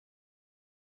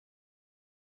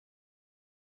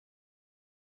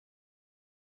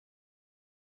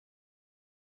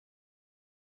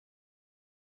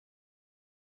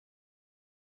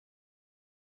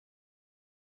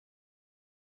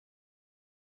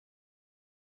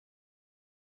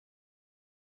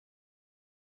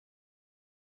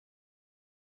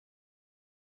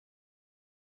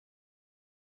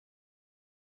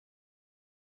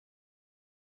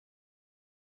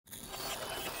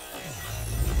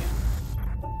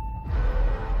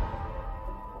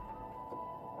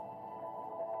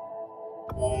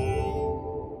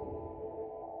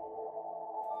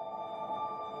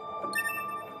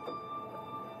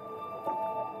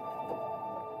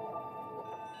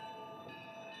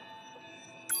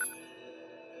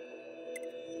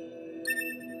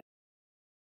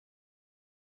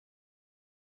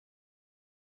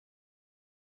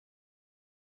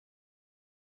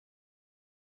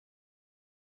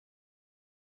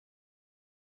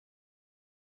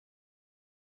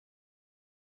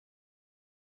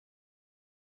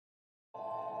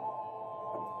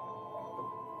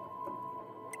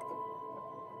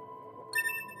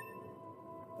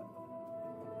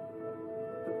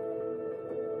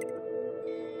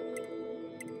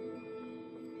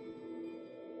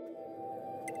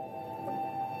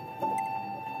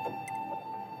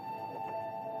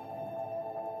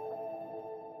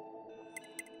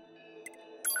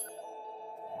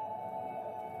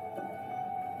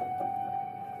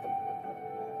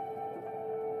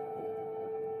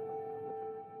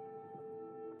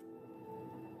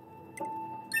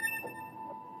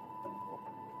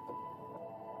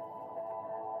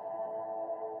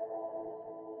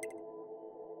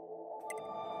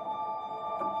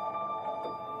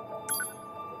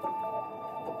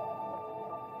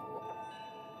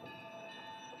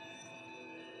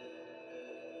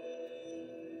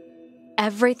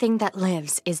Everything that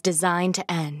lives is designed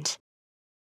to end.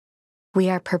 We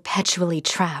are perpetually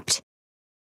trapped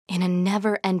in a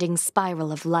never-ending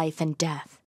spiral of life and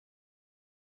death.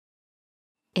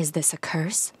 Is this a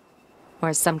curse?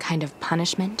 Or some kind of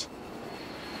punishment?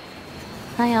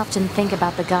 I often think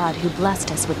about the God who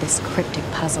blessed us with this cryptic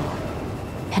puzzle,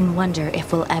 and wonder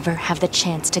if we'll ever have the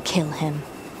chance to kill him.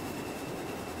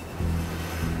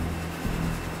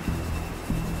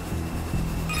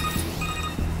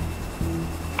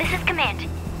 This is Command.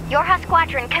 Yorha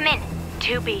Squadron, come in.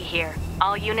 2B here.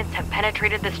 All units have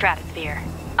penetrated the stratosphere.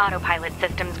 Autopilot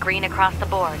systems green across the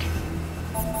board.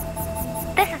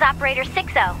 This is Operator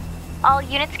 6-0. All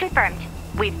units confirmed.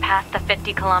 We've passed the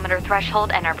 50-kilometer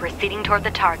threshold and are proceeding toward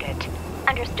the target.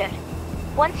 Understood.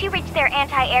 Once you reach their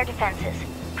anti-air defenses,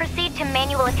 proceed to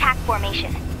manual attack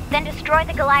formation. Then destroy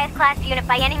the Goliath-class unit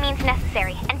by any means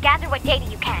necessary, and gather what data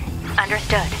you can.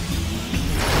 Understood.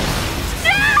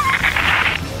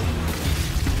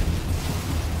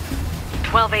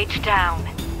 12H down.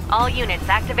 All units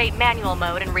activate manual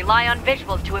mode and rely on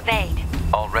visuals to evade.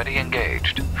 Already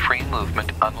engaged. Free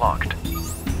movement unlocked.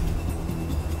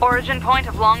 Origin point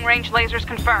of long-range lasers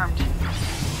confirmed.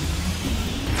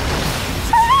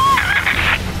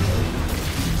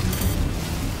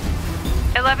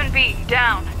 "11B,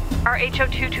 down. Our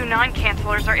HO229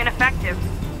 cancelers are ineffective.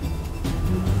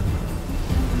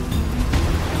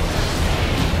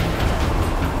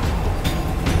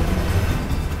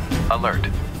 Alert.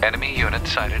 Enemy unit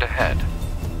sighted ahead.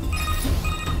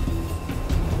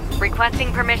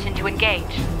 Requesting permission to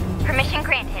engage. Permission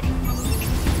granted.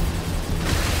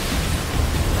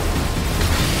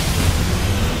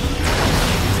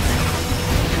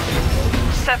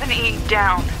 "7E,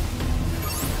 down.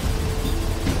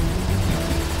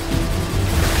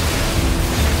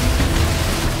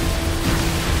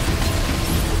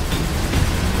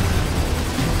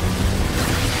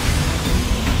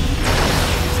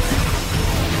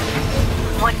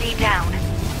 "1D down.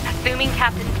 Assuming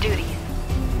captain's duties.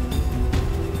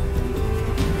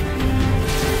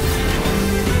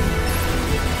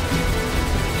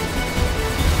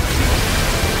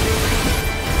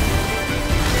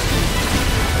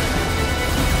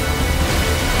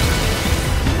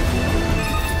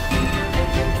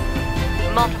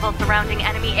 Multiple surrounding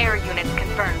enemy air units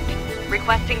confirmed.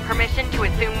 Requesting permission to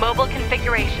assume mobile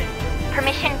configuration.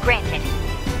 Permission granted.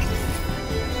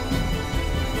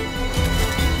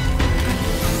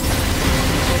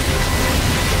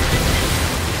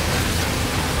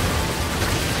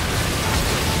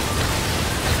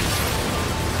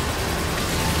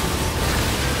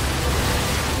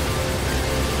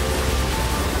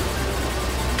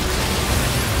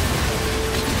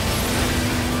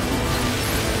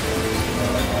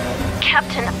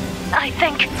 Captain, I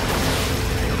think...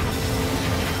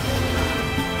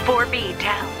 4B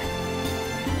down.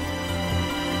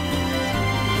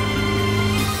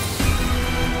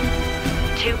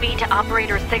 "2B to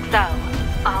Operator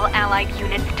 6-0. All Allied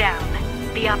units down.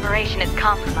 The operation is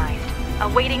compromised.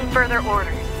 Awaiting further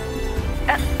orders."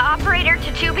 Operator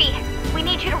to 2B, we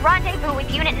need you to rendezvous with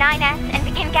Unit 9S and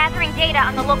begin gathering data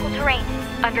on the local terrain.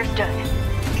 Understood.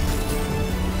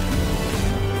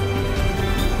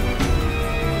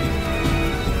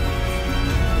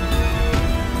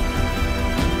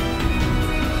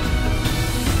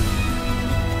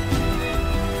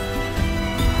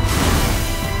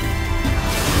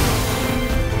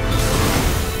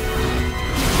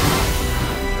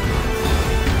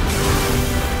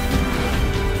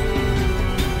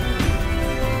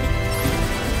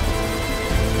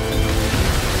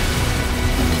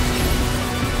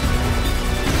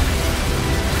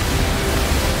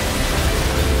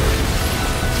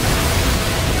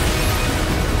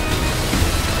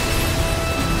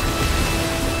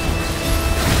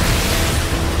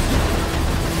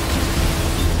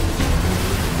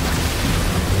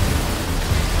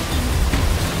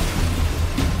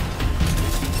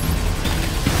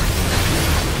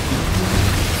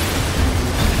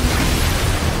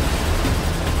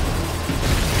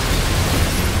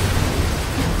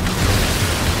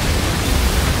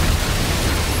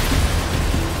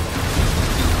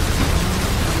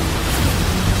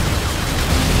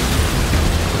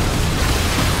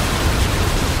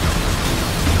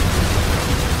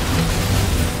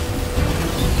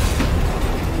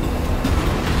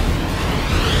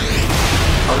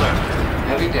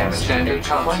 Standard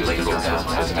complex legal test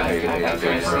estimated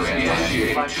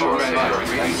initiate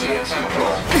short-range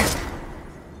control.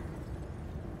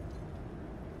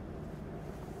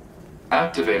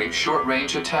 Activating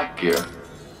short-range attack gear.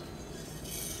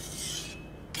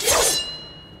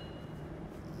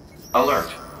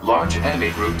 Alert. Large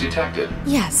enemy group detected.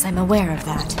 Yes, I'm aware of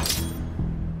that.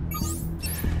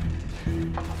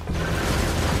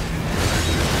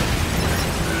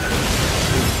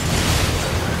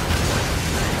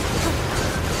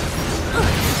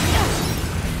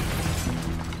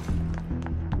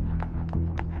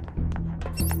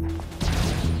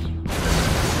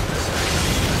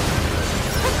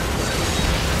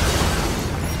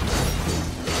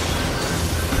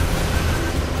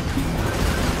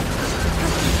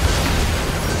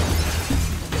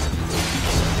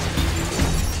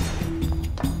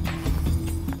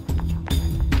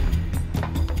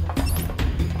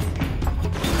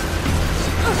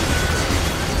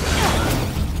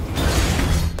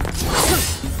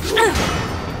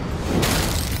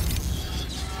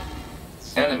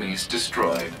 Enemies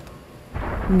destroyed.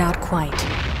 Not quite. Is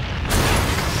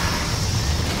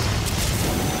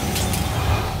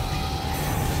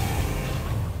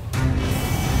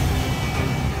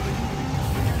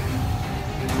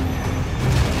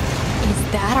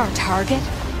that our target?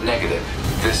 Negative.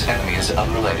 This enemy is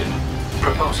unrelated.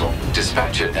 Proposal.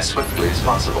 Dispatch it as swiftly as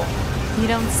possible. You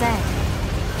don't say.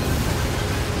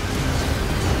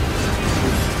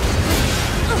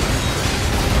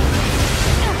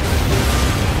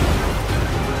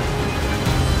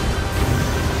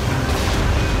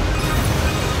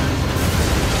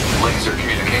 Laser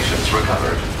communications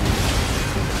recovered.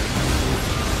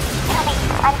 Enemy,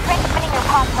 I'm transmitting your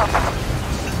pod program.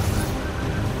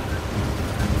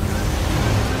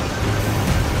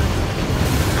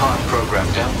 Pod program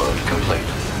download complete.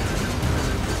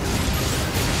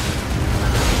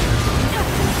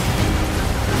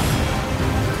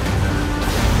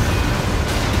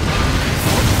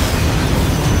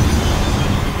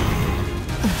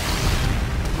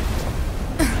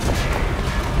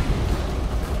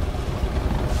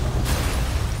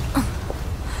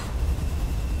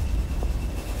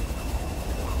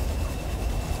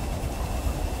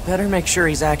 Better make sure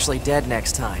he's actually dead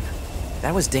next time.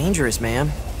 That was dangerous,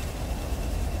 man.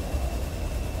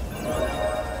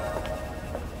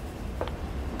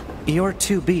 You're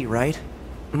 2B, right?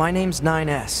 My name's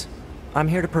 9S. I'm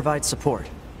here to provide support.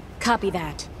 Copy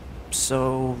that.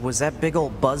 So, was that big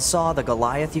old buzzsaw the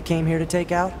Goliath you came here to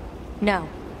take out? No,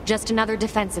 just another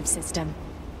defensive system.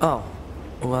 Oh,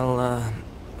 well,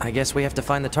 I guess we have to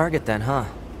find the target then, huh?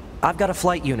 I've got a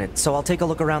flight unit, so I'll take a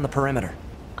look around the perimeter.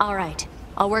 All right,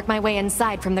 I'll work my way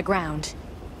inside from the ground.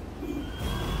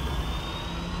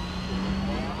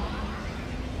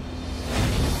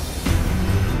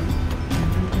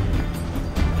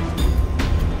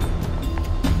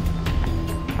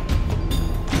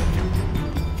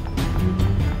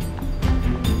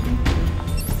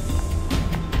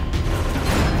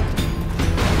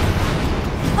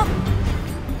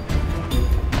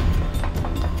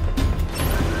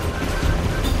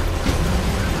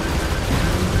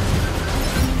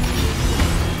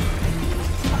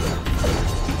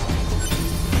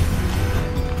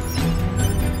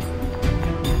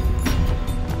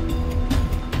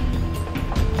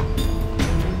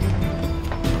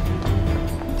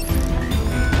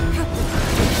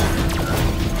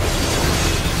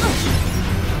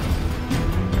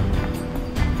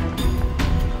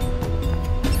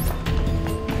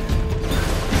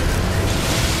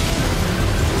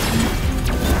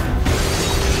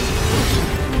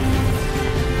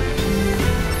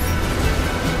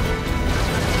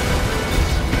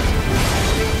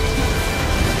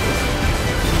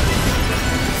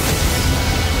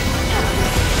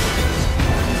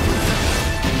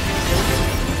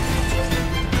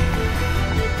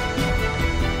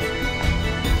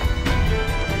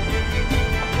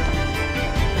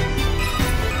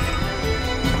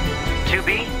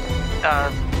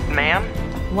 Ma'am?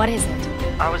 What is it?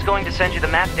 I was going to send you the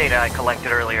map data I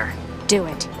collected earlier. Do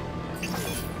it.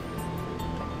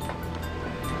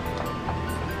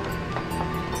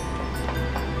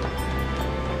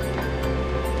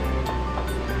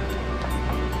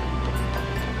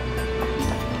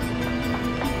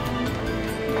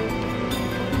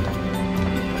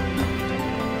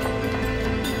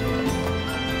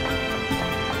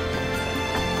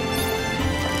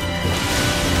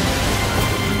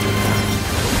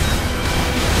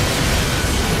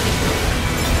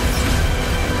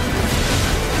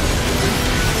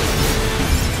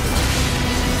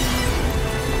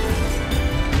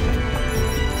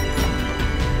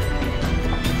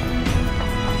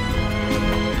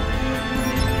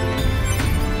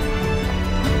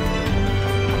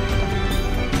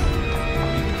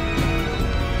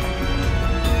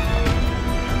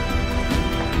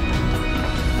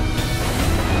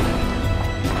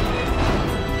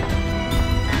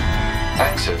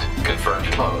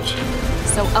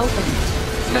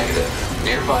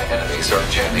 enemies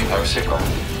are jamming our signal.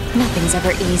 Nothing's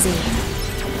ever easy.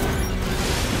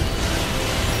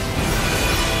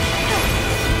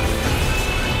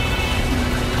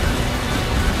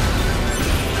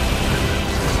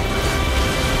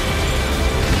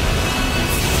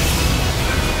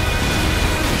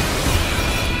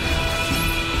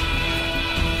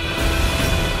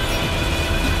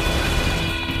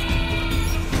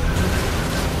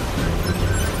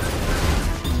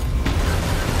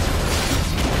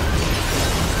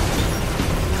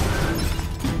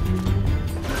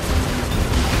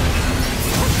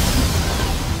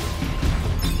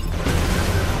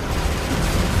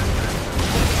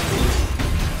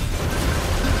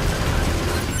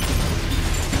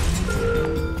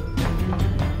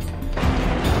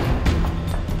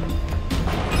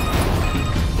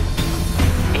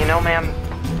 Ma'am,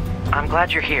 I'm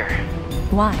glad you're here.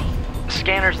 Why?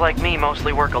 Scanners like me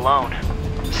mostly work alone.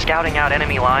 Scouting out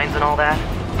enemy lines and all that,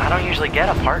 I don't usually get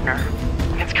a partner.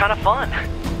 It's kind of fun.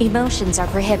 Emotions are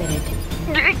prohibited.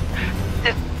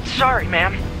 Sorry,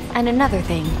 ma'am. And another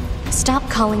thing, stop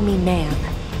calling me ma'am.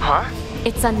 Huh?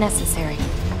 It's unnecessary.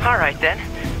 All right then.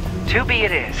 2B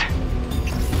it is.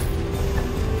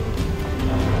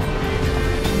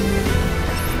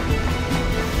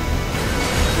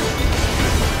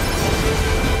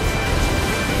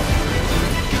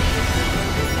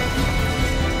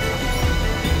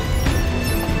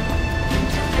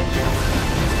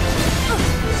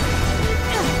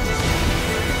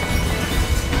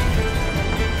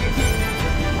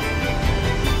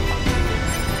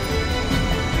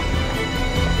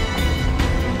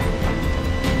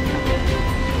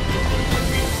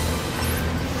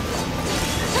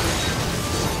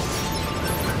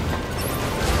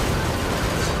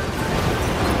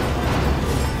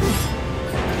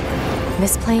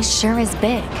 This place sure is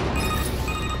big.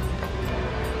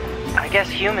 I guess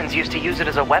humans used to use it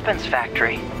as a weapons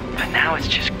factory, but now it's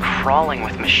just crawling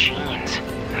with machines.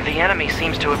 The enemy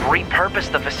seems to have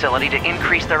repurposed the facility to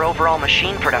increase their overall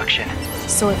machine production.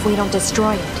 So if we don't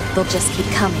destroy it, they'll just keep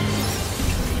coming.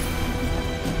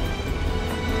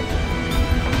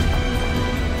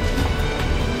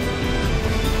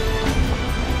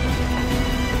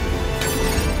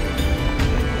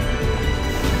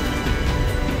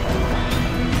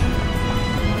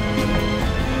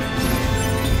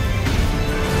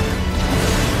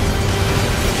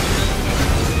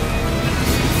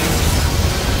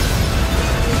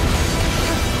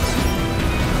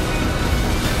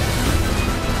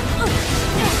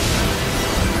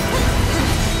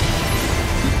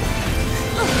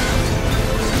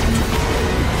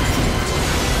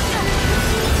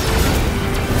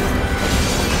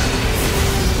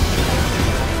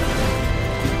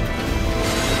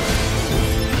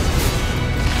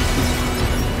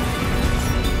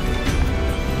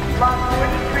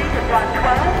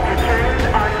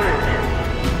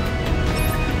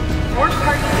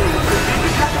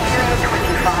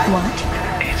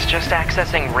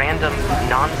 Accessing random,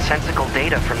 nonsensical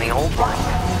data from the old world.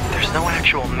 There's no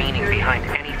actual meaning behind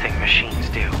anything machines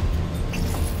do.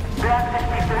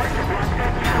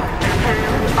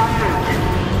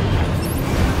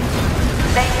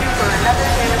 Thank you for another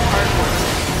day of hard work.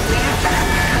 Please back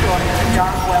to the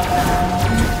job well done.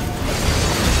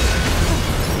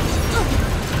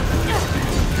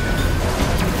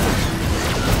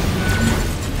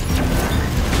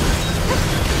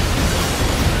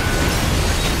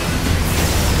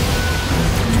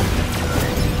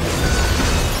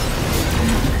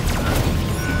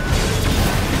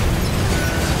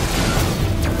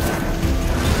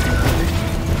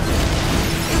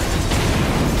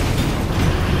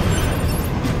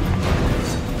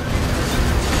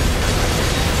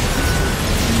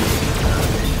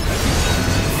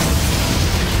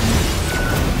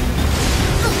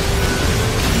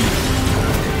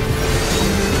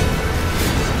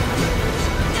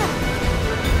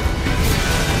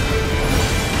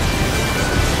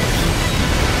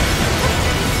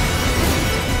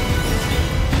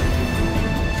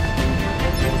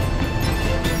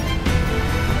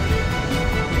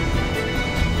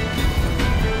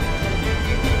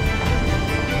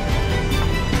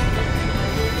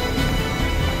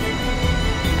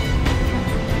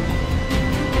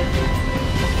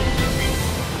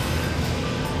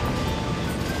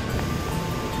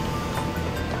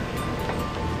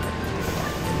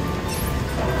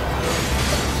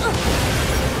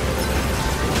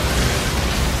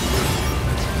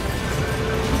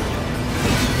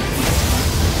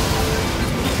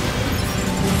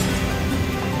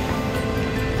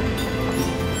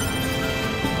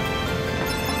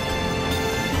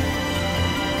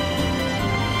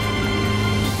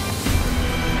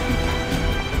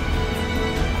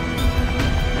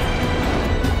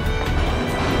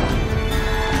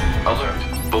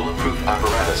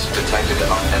 apparatus detected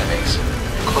on enemies.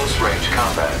 Close-range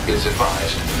combat is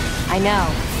advised. I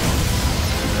know.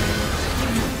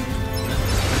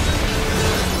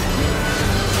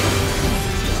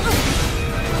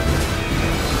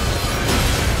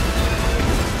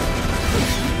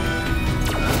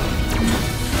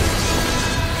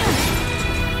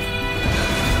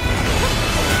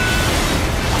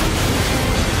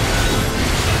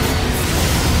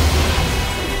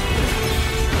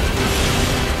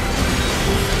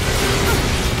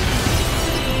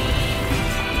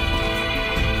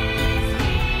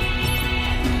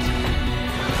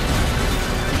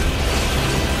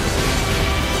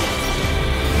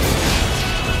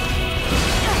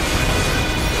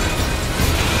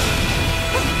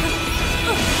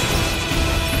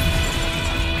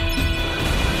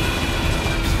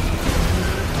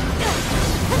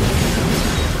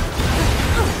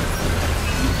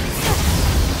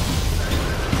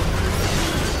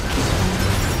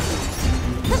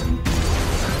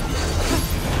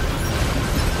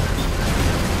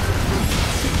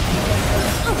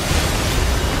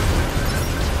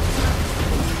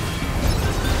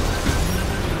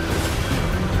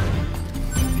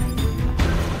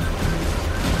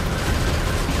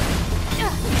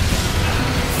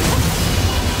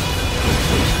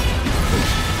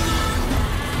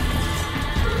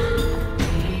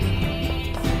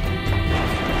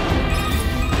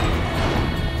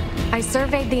 I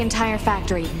surveyed the entire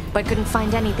factory, but couldn't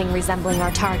find anything resembling our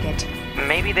target.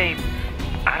 Maybe they,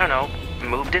 I don't know,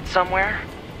 moved it somewhere?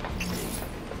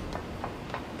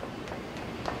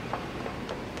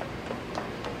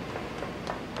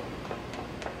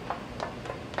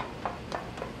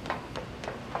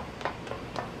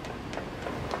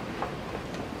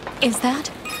 Is that?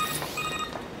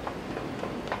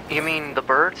 You mean the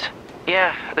birds?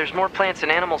 Yeah, there's more plants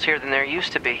and animals here than there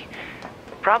used to be.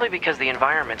 Probably because the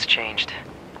environment's changed.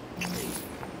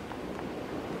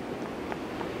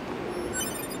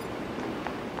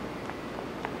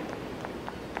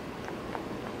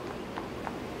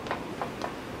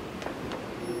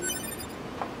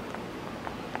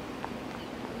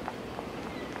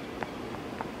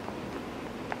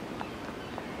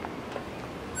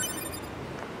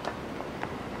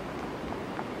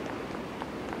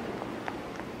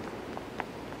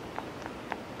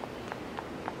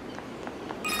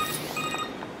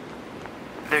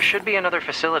 There should be another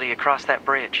facility across that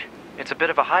bridge. It's a bit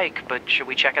of a hike, but should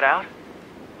we check it out?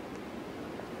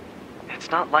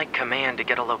 It's not like Command to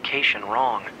get a location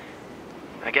wrong.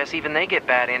 I guess even they get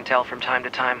bad intel from time to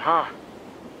time, huh?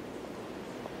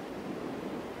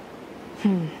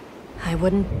 I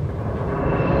wouldn't...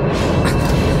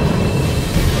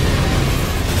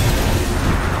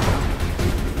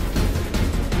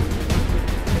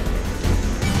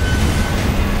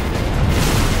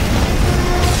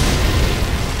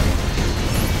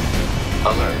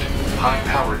 Alert.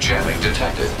 High-power jamming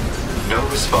detected. No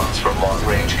response from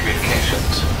long-range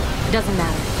communications. Doesn't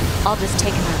matter. I'll just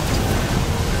take him out.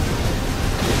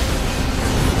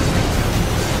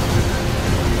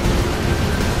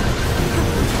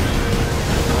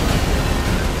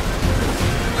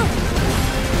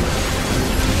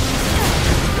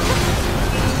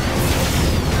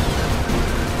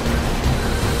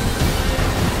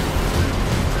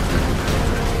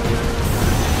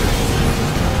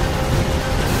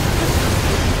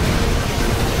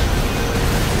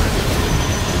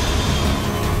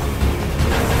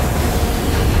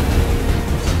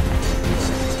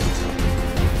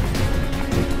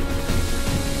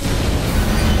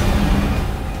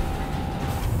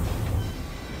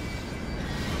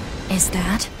 Is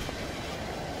that?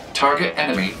 Target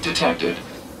enemy detected.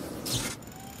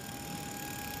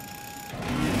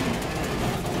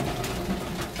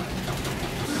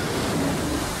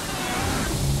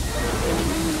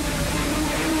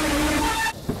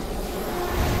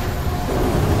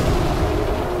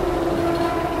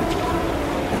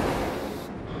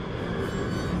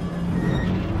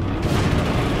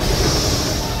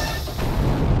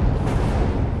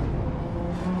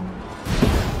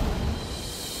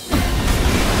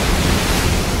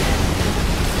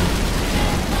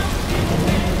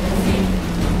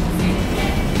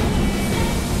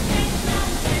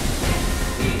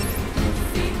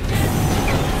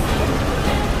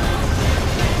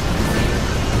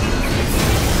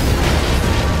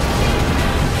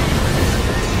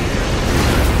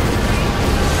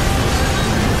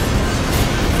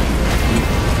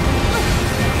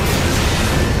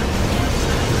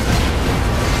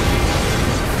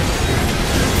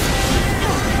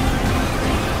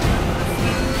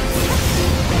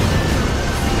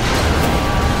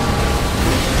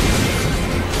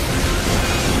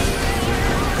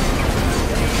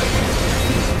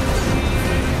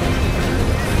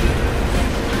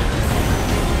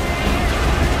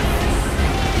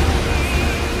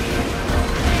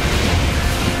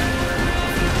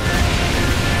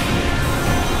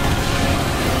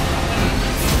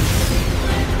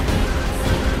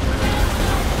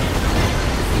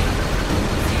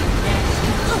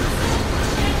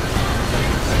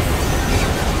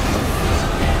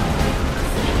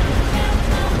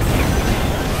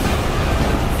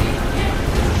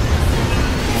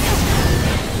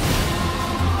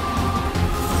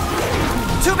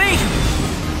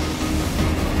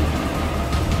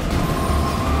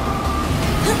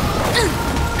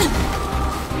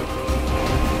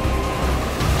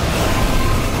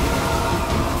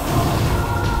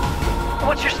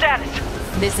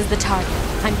 This is the target.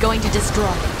 I'm going to destroy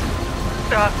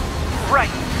it. Right.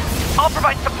 I'll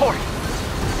provide support.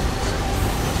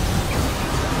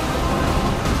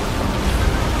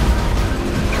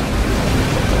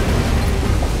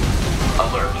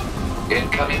 Alert.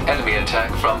 Incoming enemy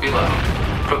attack from below.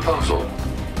 Proposal.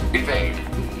 Evade.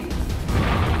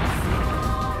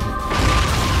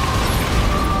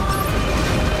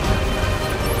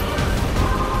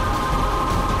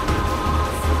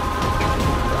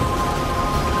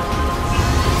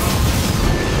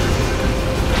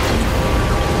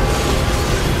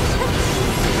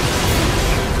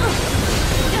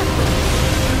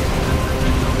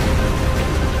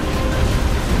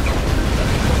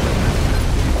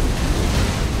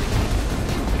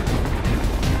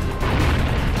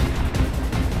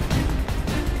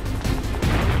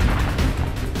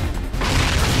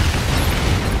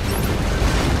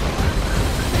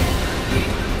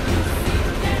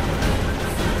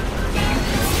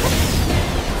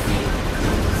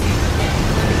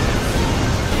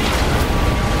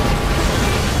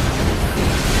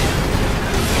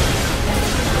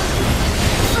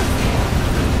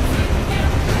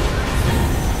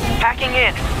 Hacking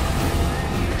in.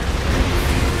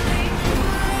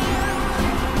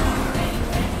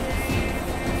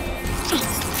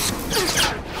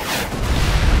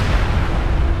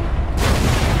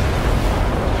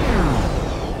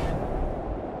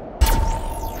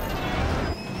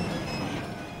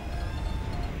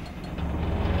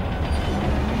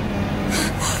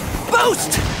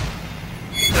 Boost!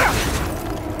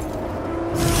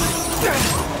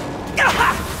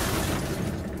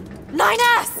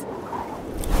 9S!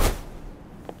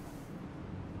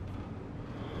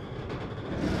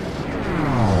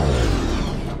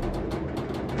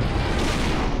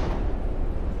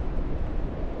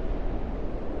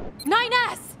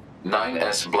 NieR!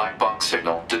 9S black box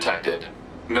signal detected.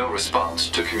 No response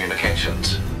to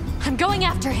communications. I'm going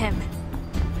after him.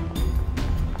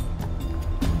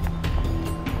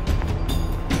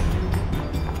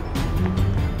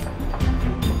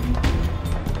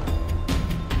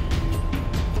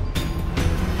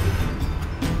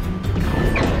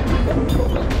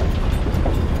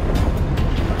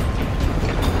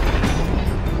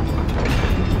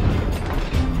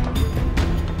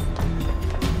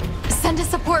 Send a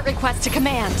support request to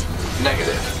command.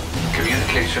 Negative.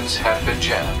 Communications have been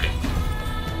jammed.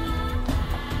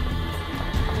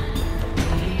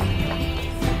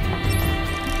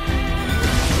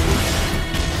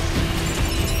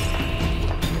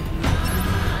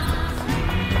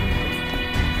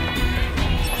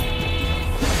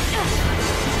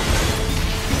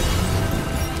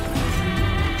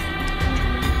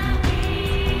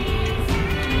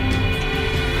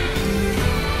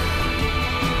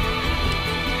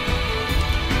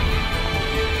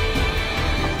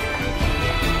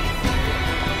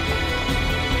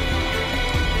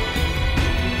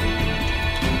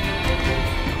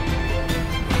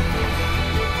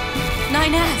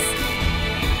 NieR!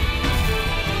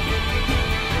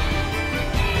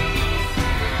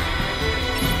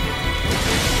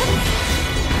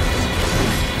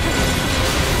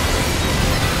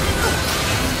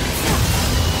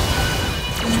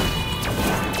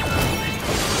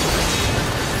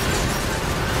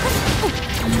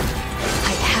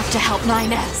 I have to help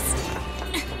NieR.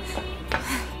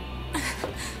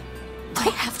 I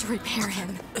have to repair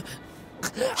him.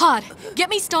 Hod, get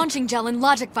me staunching gel and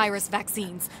logic virus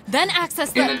vaccines. Then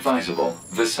access the— Inadvisable.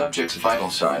 The subject's vital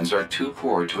signs are too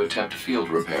poor to attempt field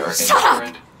repair in Shut the up!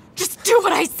 current... Just do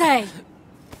what I say!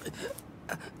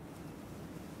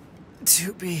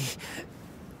 2B.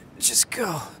 Just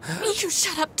go. You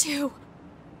shut up too.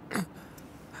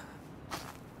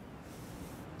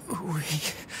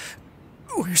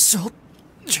 We're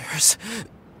soldiers.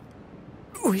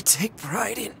 We take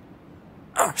pride in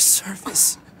our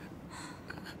service.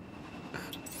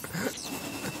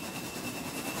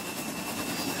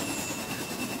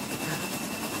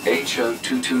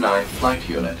 HO-229 Flight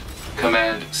Unit.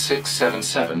 Command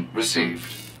 677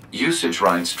 received. Usage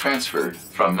rights transferred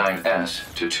from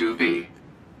 9S to 2B.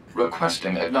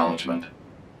 Requesting acknowledgement.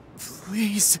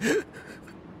 Please.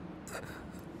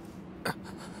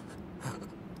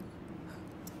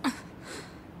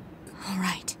 All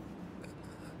right.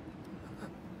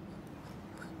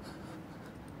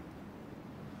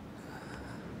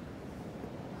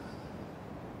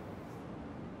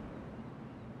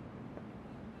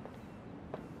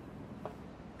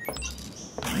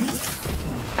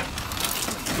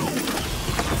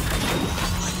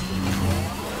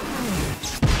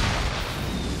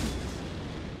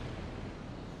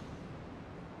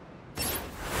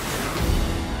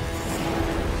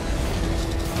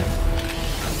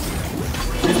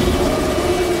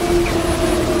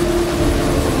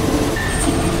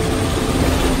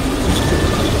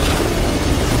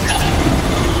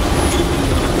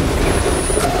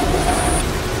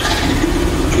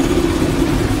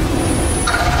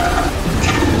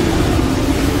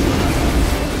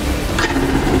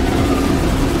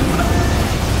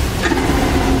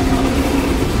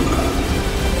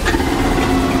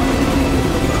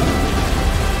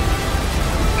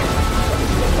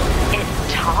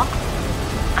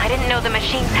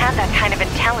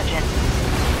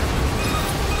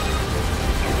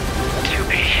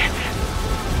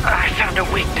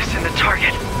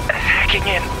 Target hacking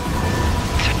in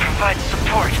to provide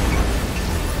support.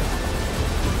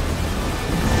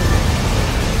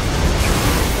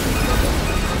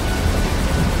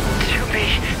 To be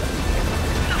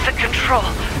the control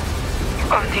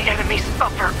on the enemy's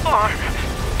upper arm.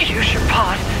 Use your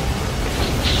pod.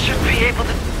 Should be able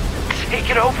to take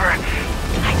it over.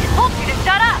 I told you to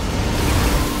shut up!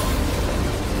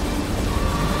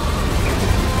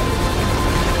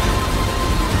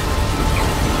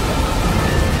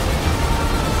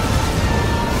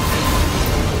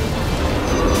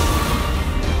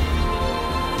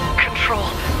 Control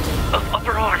of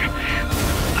upper arm.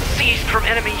 Seized from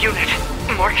enemy unit.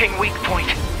 Marking weak point.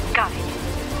 Got it.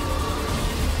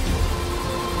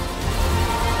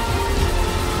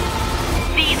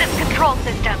 Seize its control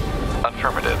system.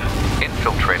 Affirmative.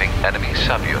 Infiltrating enemy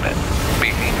subunit.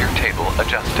 Behavior table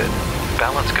adjusted.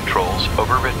 Balance controls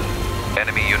overridden.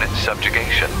 Enemy unit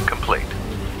subjugation complete.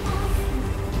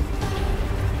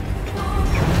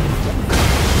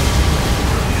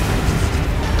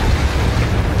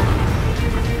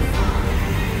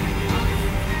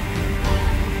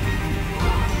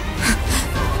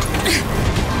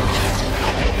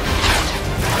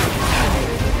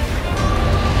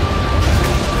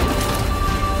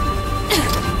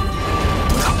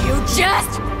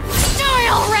 Just die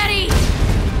already!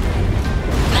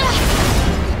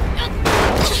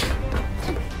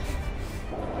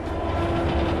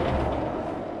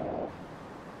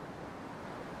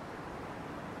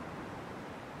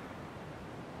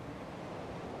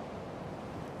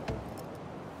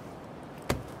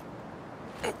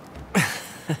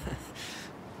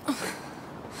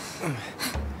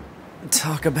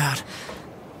 Talk about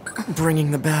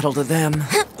bringing the battle to them.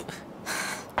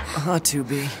 Ought to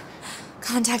be.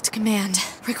 Contact command.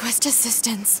 Request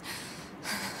assistance.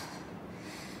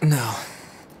 No.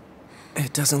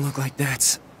 It doesn't look like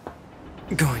that's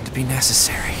going to be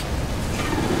necessary.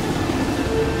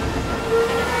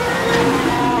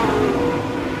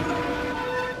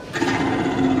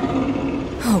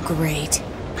 Oh, great.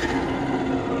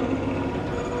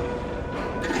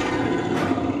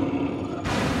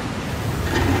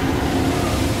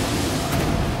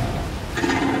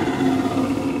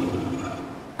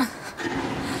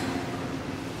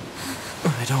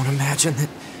 I don't imagine that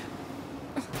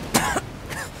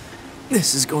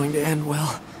this is going to end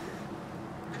well.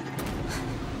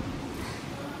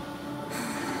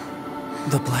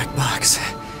 The black box.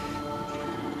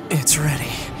 It's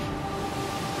ready.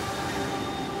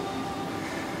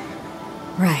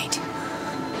 Right.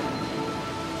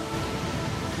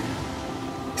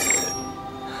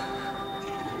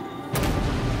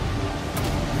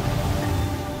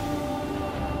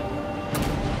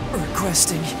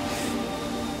 Requesting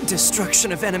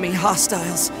destruction of enemy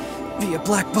hostiles via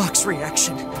black box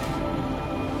reaction.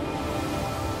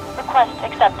 Request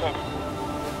accepted.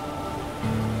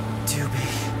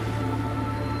 Doobie,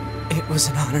 it was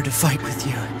an honor to fight with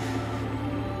you.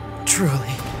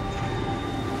 Truly.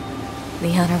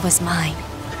 The honor was mine.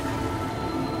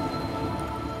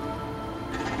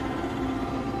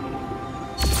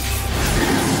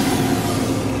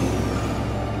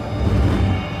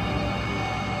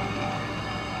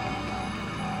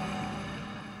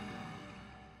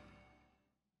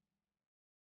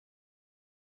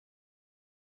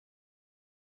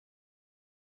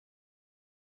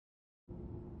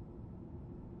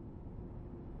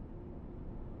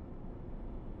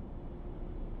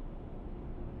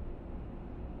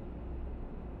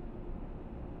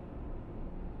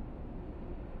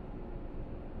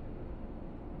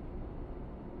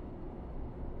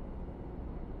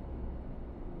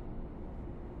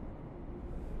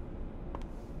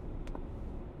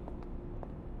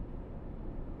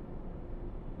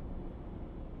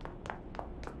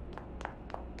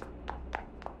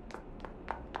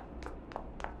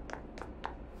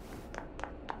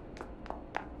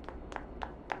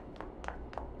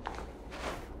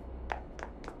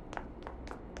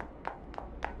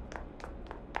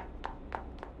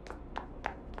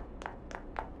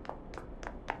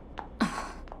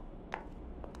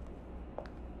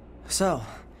 So,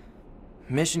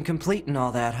 mission complete and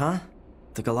all that, huh?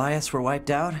 The Goliaths were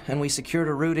wiped out, and we secured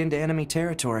a route into enemy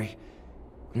territory.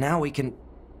 Now we can...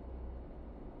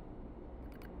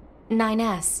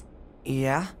 9S.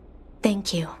 Yeah?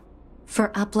 Thank you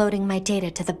for uploading my data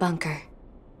to the bunker.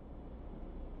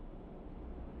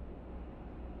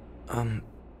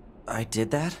 I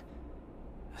did that?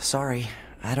 Sorry,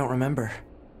 I don't remember.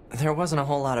 There wasn't a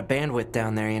whole lot of bandwidth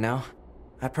down there, you know?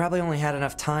 I probably only had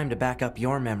enough time to back up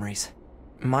your memories.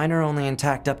 Mine are only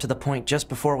intact up to the point just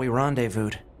before we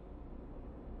rendezvoused.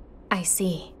 I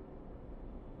see.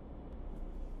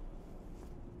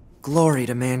 Glory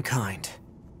to mankind.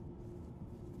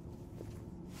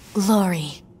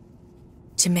 Glory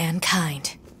to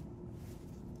mankind.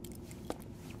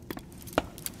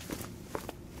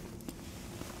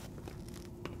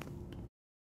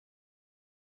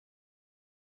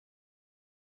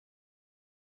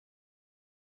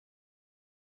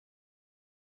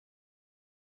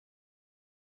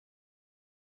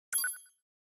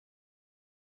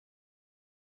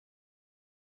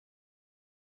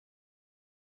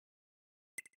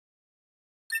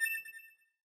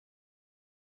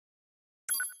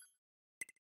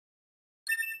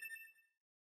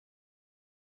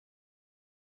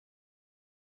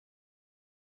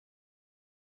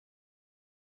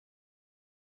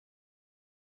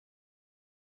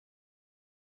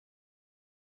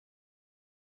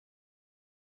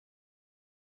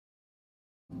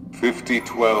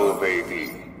 "5012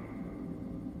 AD.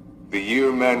 The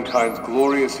year mankind's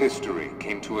glorious history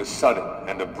came to a sudden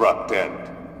and abrupt end,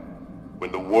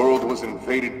 when the world was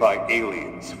invaded by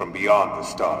aliens from beyond the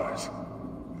stars.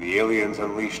 The aliens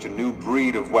unleashed a new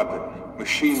breed of weapon,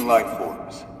 machine life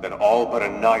forms, that all but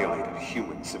annihilated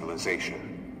human civilization.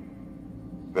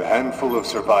 The handful of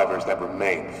survivors that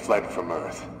remained fled from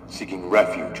Earth, seeking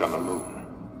refuge on the moon.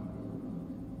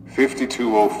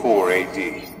 5204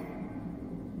 AD.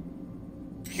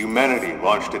 Humanity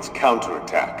launched its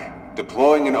counterattack,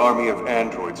 deploying an army of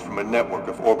androids from a network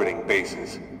of orbiting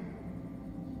bases.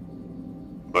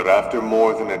 But after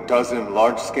more than a dozen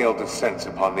large-scale descents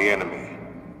upon the enemy,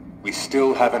 we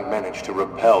still haven't managed to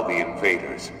repel the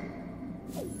invaders.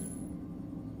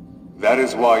 That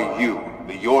is why you,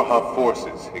 the Yorha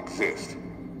forces, exist.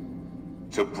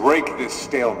 To break this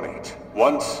stalemate,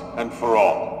 once and for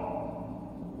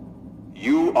all.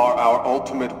 You are our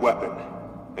ultimate weapon,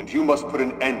 and you must put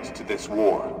an end to this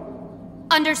war.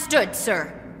 Understood,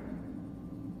 sir.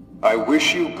 I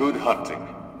wish you good hunting.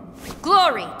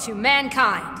 Glory to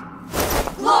mankind!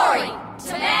 Glory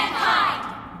to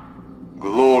mankind!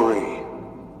 Glory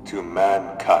to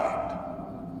mankind.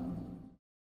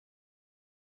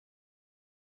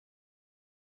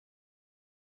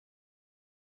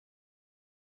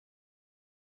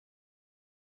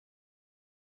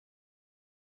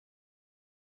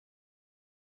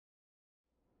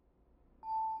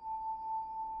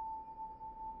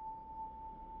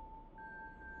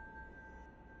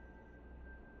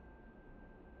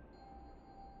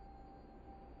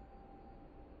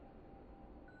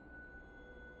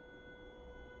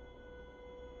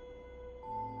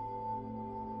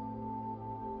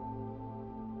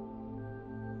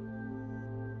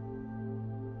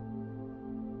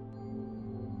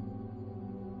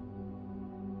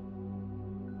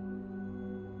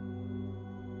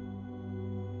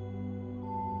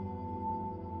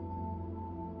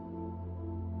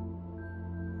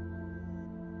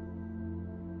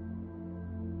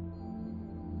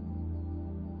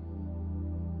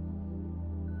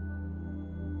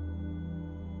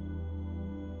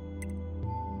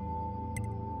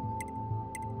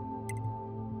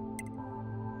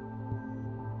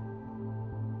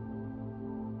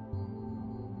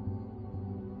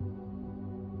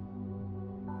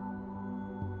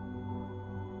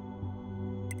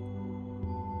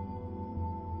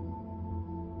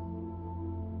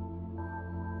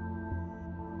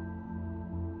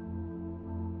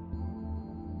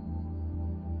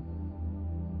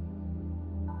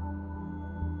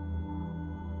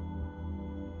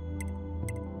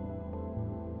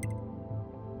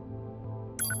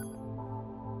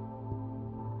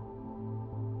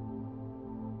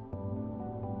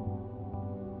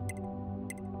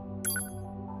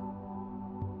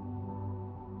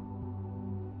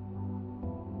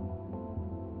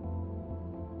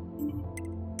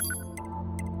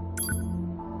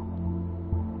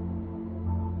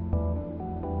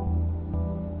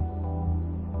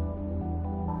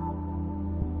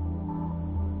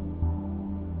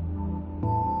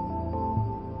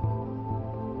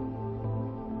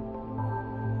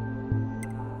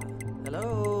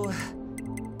 Hello?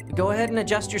 Go ahead and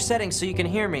adjust your settings so you can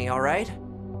hear me, alright?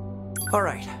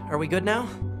 Alright, are we good now?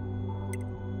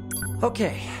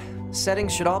 Okay,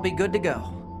 settings should all be good to go.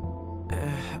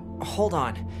 Hold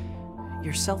on.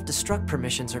 Your self-destruct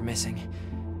permissions are missing.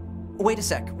 Wait a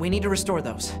sec, we need to restore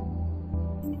those.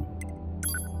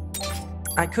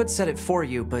 I could set it for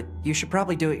you, but you should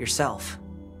probably do it yourself.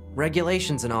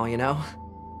 Regulations and all, you know?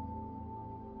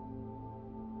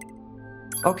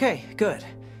 Okay, good.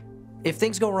 If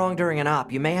things go wrong during an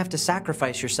op, you may have to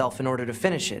sacrifice yourself in order to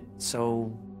finish it,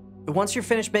 so... Once you're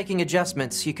finished making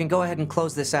adjustments, you can go ahead and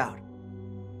close this out.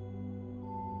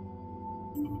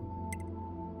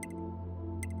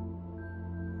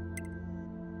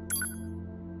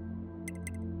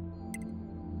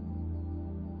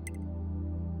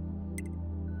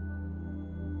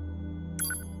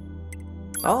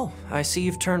 Oh, I see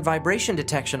you've turned vibration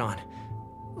detection on.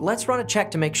 Let's run a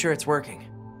check to make sure it's working.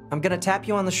 I'm gonna tap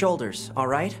you on the shoulders, all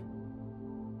right?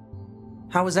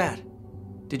 How was that?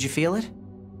 Did you feel it?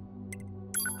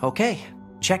 Okay,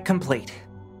 check complete.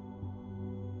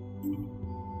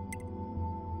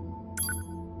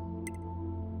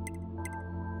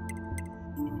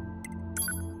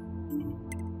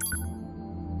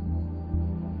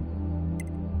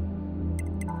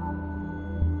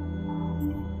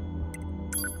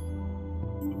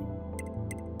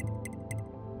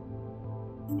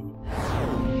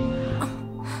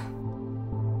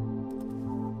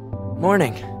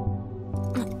 Morning.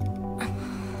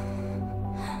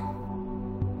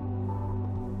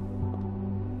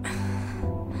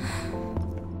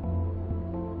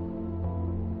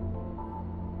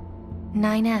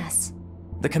 NieR.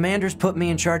 The commander's put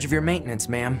me in charge of your maintenance,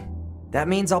 ma'am. That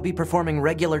means I'll be performing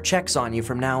regular checks on you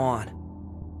from now on.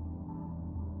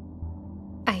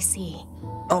 I see.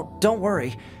 Oh, don't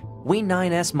worry. We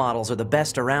NieR models are the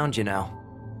best around, you know.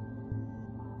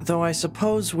 Though I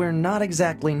suppose we're not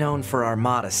exactly known for our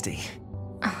modesty.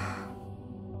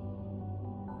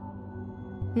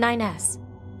 NieR.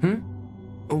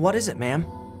 What is it, ma'am?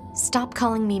 Stop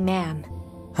calling me ma'am.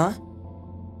 Huh?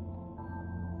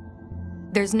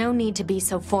 There's no need to be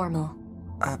so formal.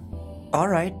 All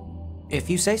right.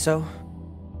 If you say so.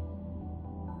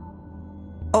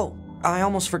 Oh, I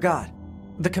almost forgot.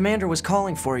 The commander was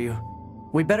calling for you.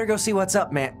 We better go see what's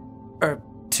up, man.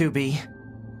 2B.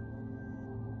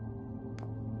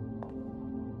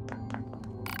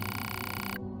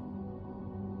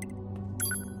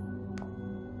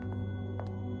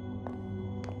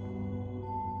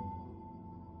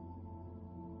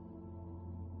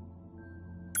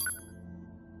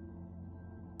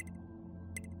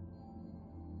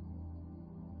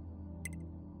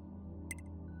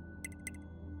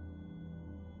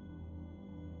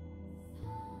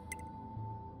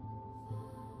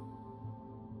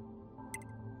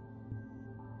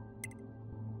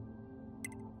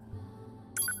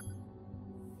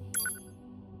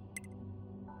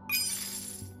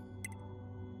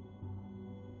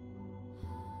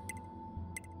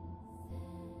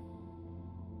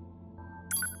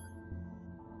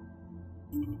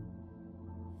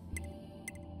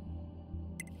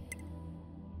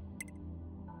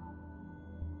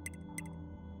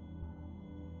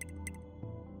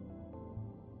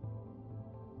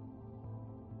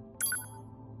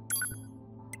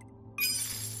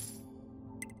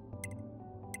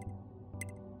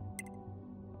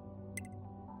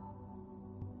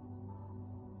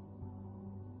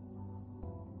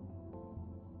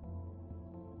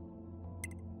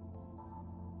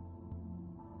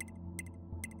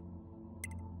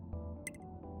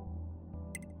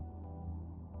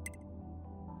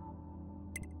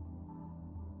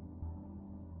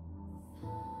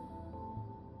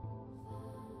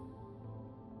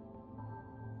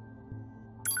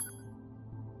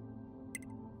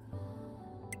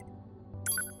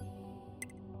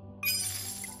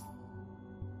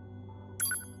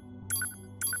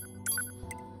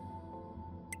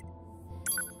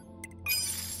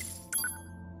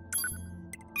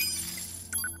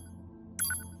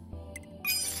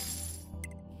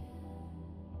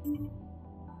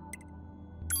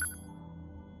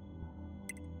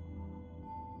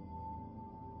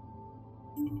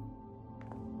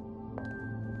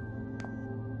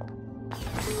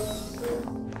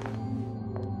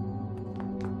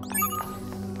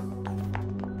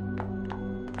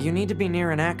 You need to be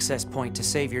near an access point to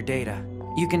save your data.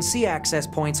 You can see access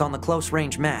points on the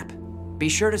close-range map. Be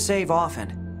sure to save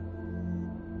often.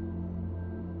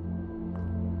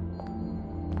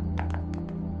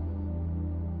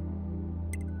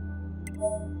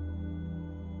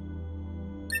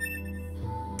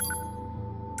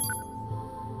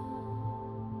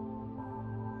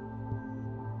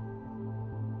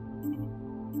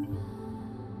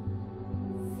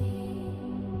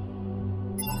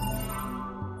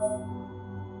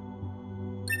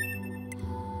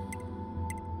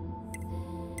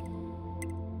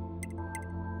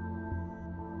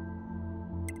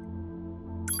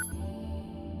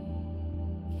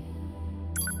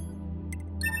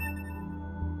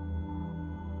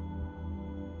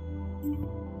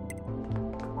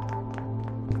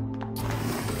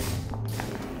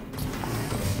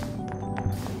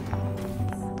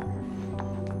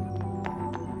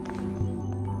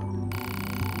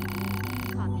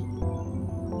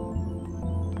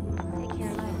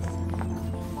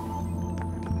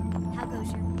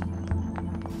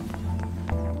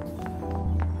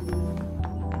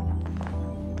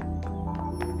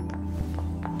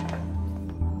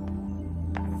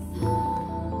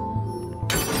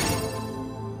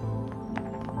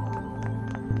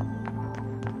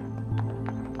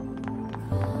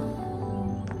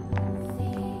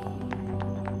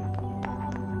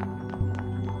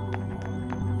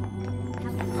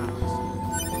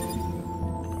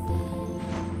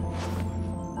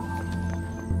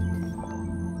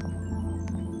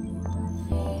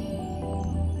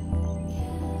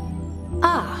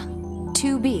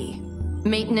 2B,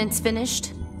 maintenance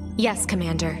finished? Yes,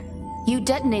 Commander. You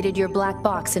detonated your black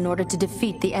box in order to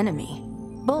defeat the enemy.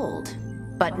 Bold,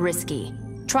 but risky.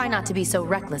 Try not to be so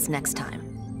reckless next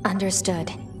time.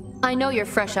 Understood. I know you're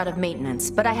fresh out of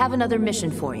maintenance, but I have another mission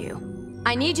for you.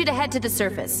 I need you to head to the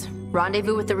surface,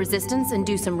 rendezvous with the Resistance, and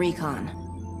do some recon.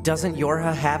 Doesn't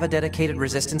Yorha have a dedicated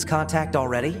Resistance contact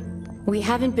already? We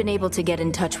haven't been able to get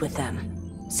in touch with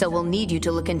them, so we'll need you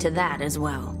to look into that as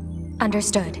well.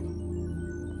 Understood.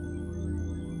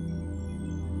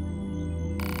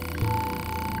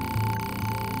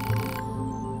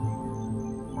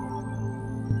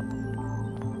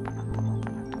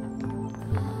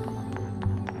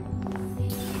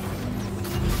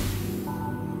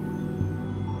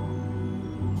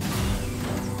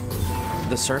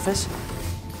 The surface?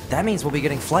 That means we'll be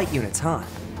getting flight units, huh?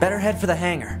 Better head for the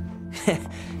hangar.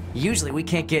 Usually we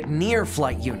can't get near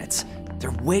flight units.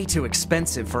 They're way too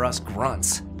expensive for us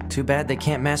grunts. Too bad they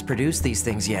can't mass produce these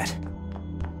things yet.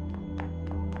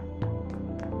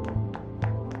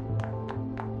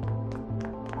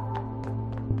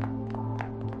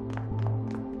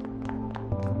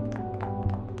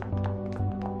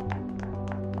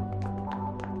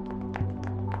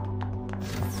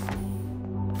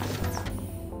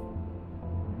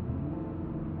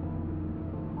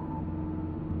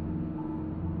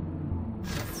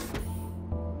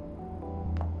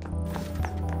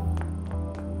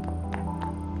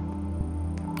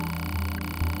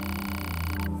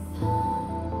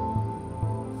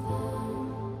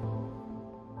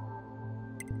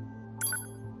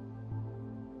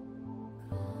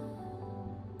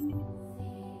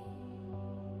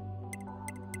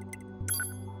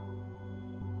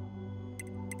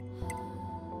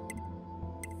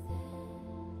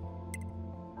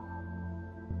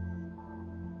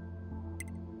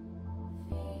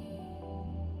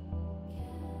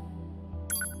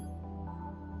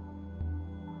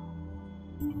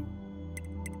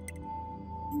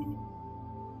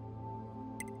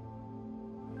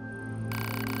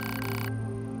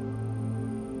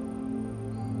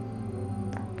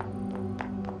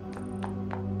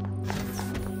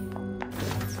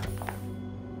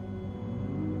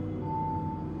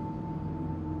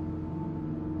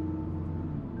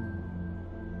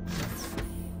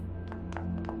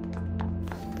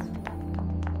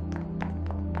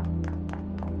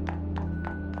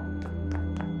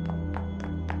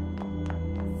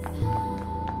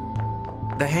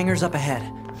 The hangar's up ahead.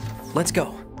 Let's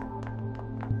go.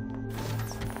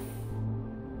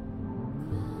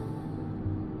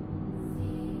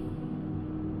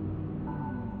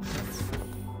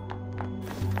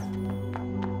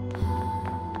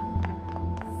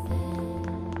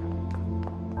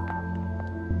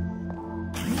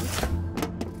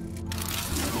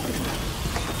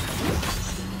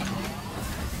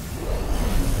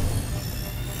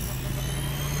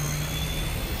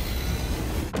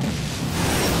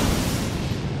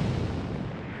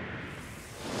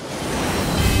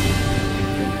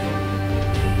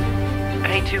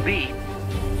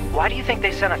 Why do you think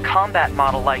they sent a combat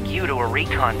model like you to a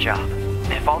recon job?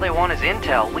 If all they want is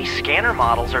intel, we scanner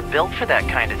models are built for that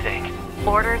kind of thing.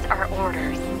 Orders are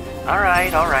orders.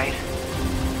 Alright, alright.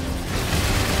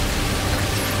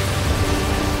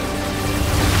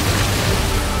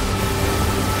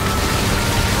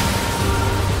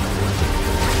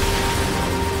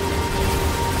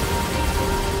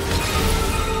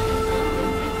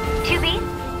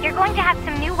 You're going to have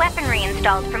some new weaponry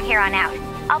installed from here on out.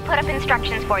 I'll put up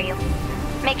instructions for you.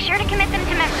 Make sure to commit them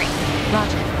to memory.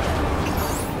 Roger.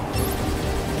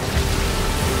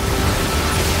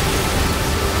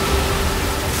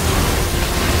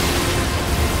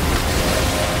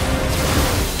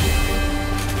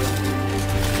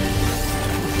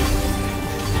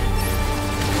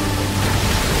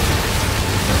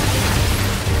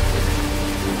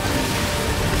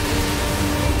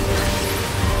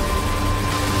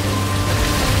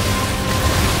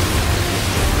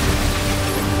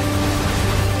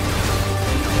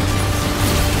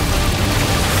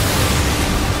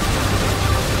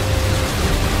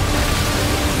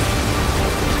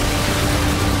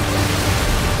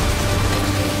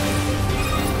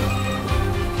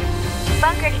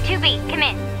 Bunker to 2B, come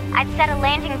in. I've set a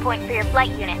landing point for your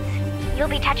flight units. You'll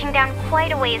be touching down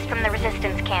quite a ways from the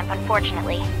Resistance camp,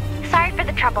 unfortunately. Sorry for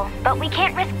the trouble, but we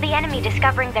can't risk the enemy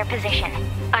discovering their position.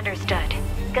 Understood.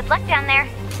 Good luck down there.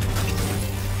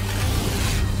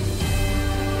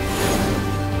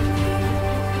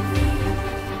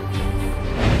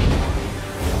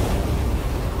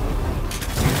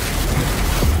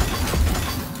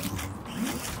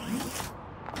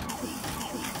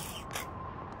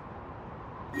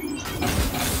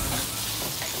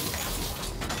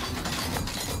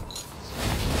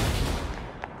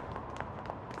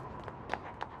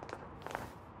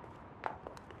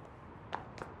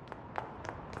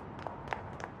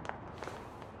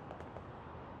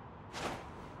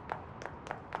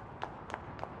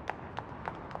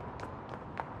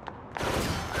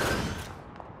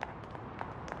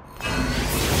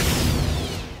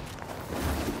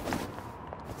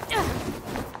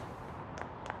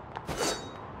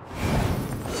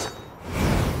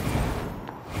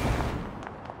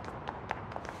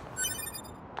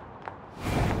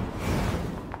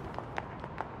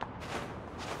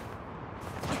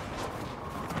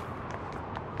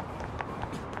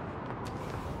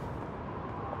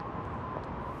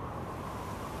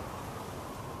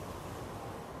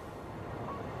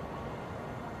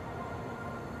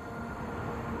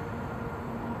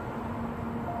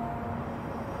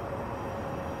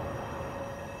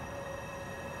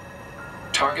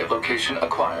 Target location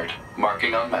acquired.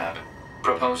 Marking on map.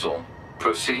 Proposal.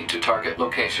 Proceed to target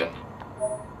location.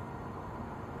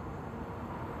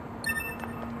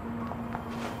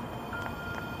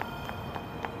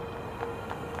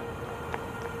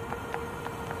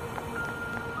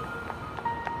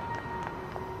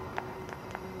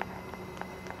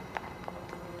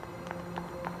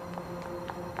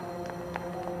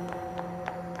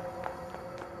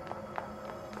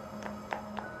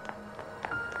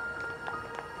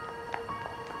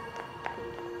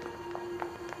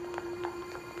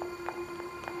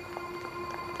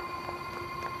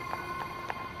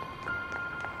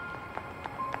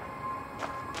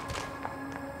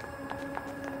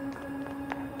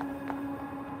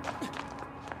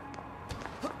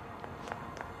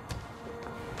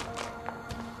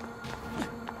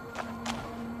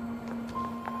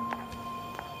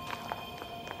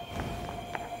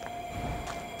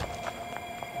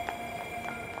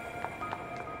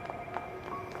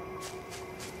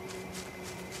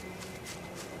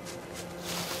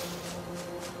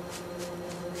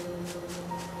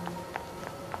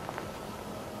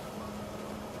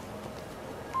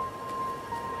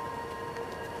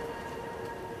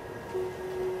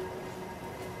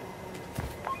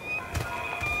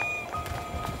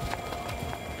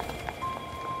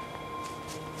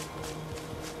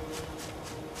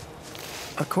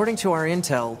 According to our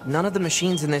intel, none of the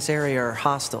machines in this area are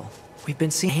hostile. We've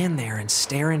been seeing him there and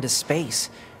stare into space.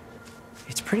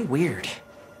 It's pretty weird.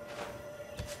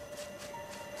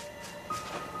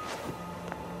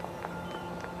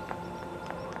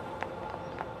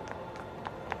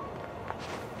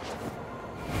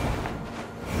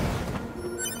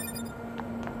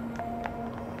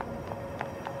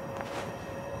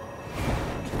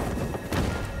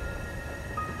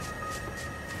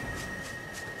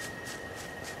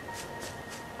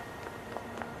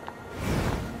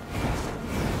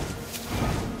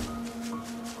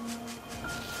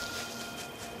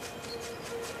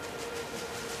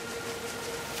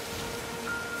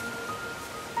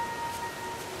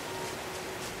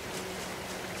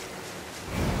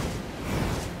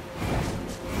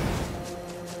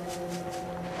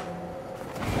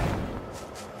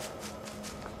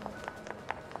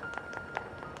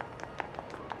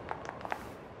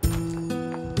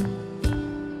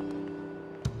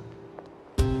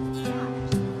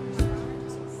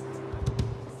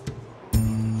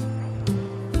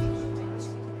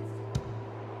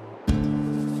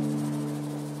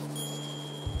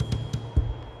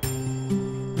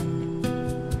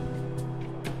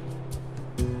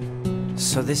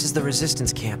 So this is the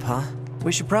Resistance camp, huh?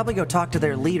 We should probably go talk to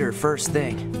their leader first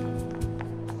thing.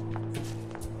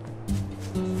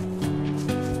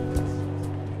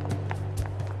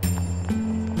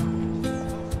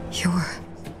 You're...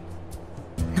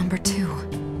 number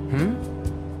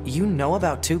 2. You know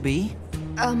about 2B?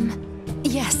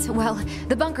 Yes, well,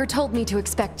 the bunker told me to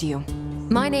expect you.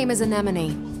 My name is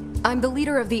Anemone. I'm the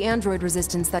leader of the android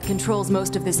resistance that controls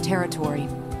most of this territory.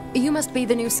 You must be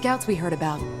the new scouts we heard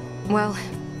about. Well,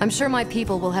 I'm sure my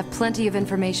people will have plenty of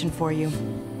information for you.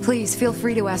 Please feel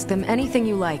free to ask them anything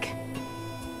you like.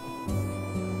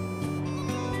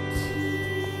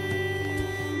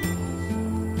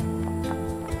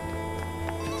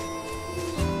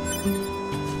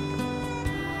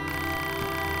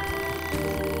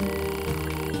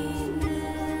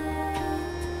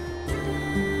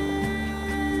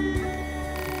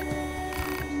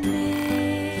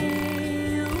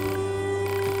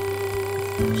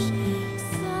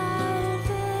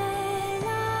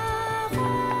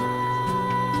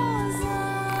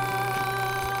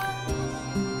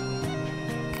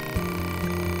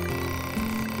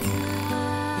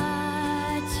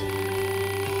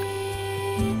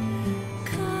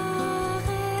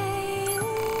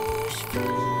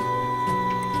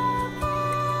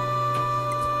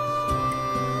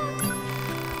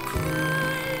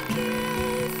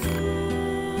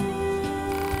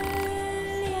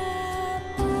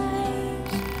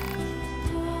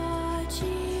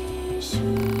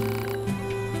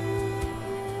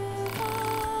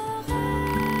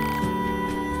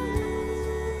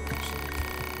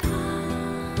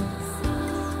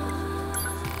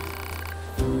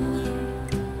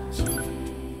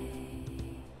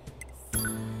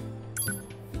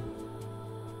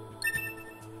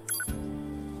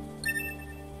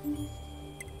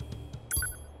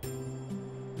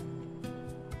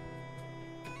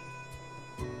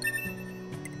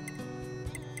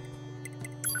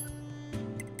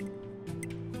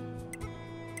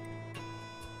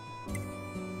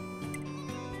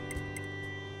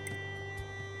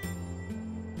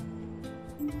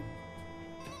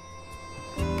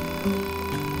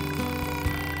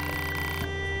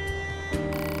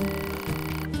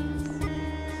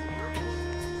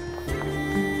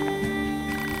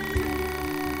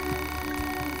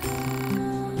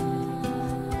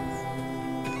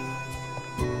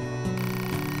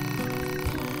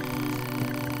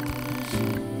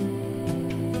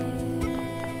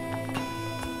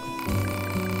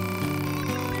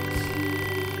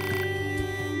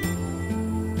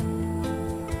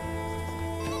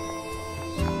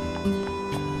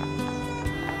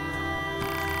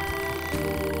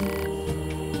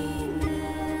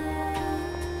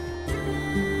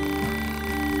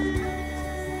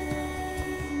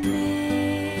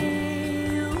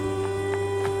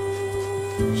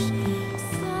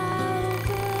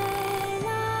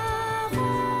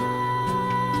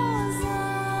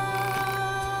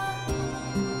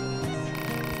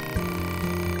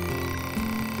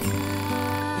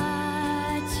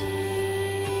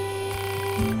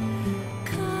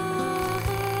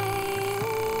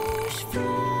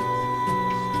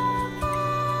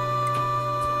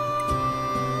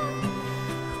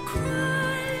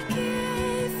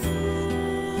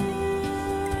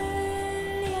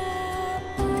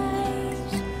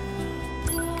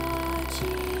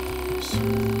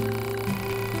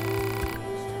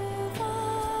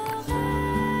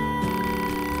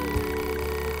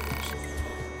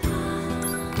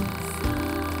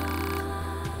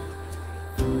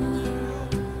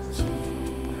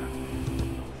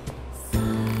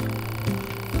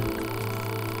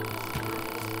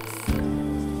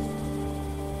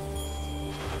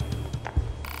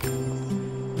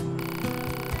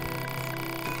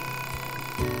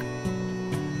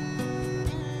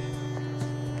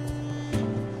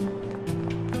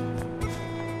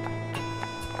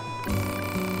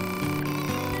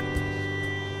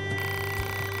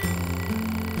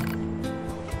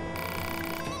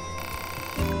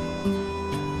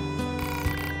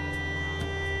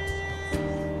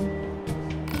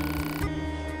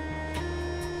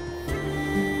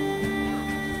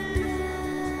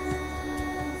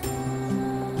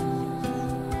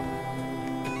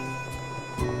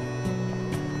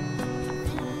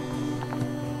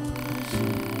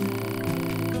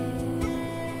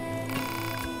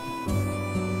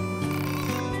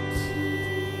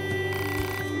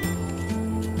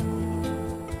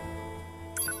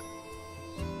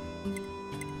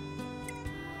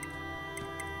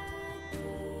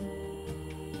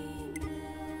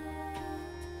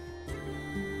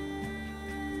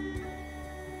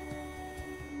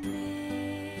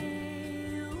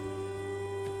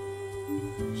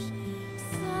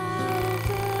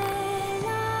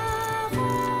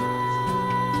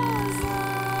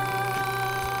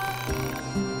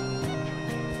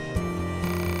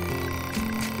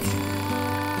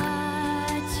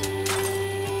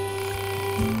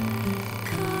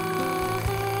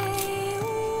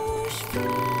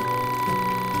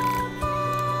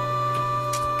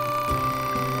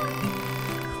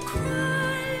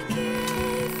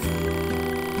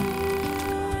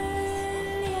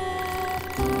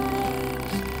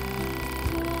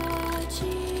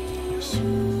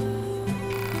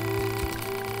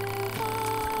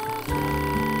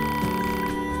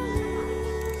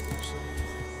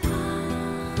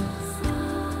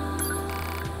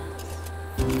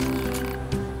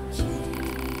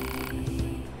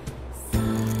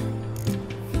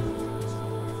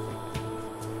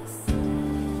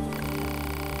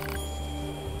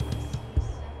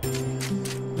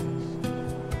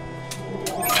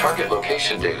 Target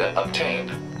location data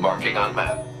obtained. Marking on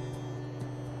map.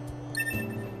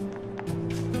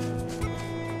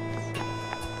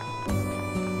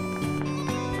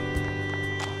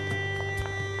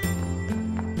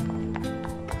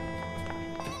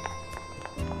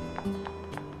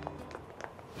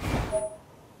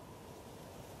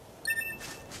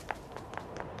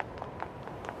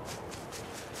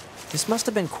 This must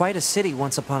have been quite a city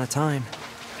once upon a time.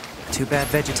 Too bad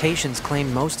vegetation's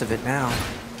claimed most of it now.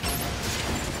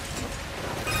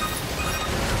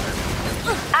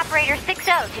 Operator 60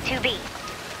 to 2B.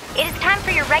 It is time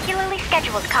for your regularly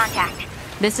scheduled contact.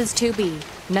 This is 2B.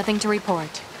 Nothing to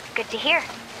report. Good to hear.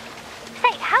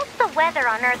 Say, how's the weather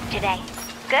on Earth today?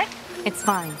 Good? It's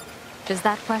fine. Does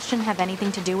that question have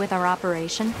anything to do with our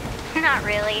operation? Not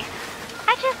really.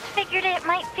 I just figured it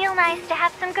might feel nice to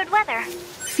have some good weather.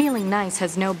 Feeling nice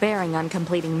has no bearing on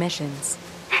completing missions.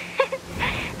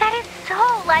 That is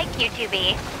so like you,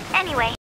 2B. Anyway,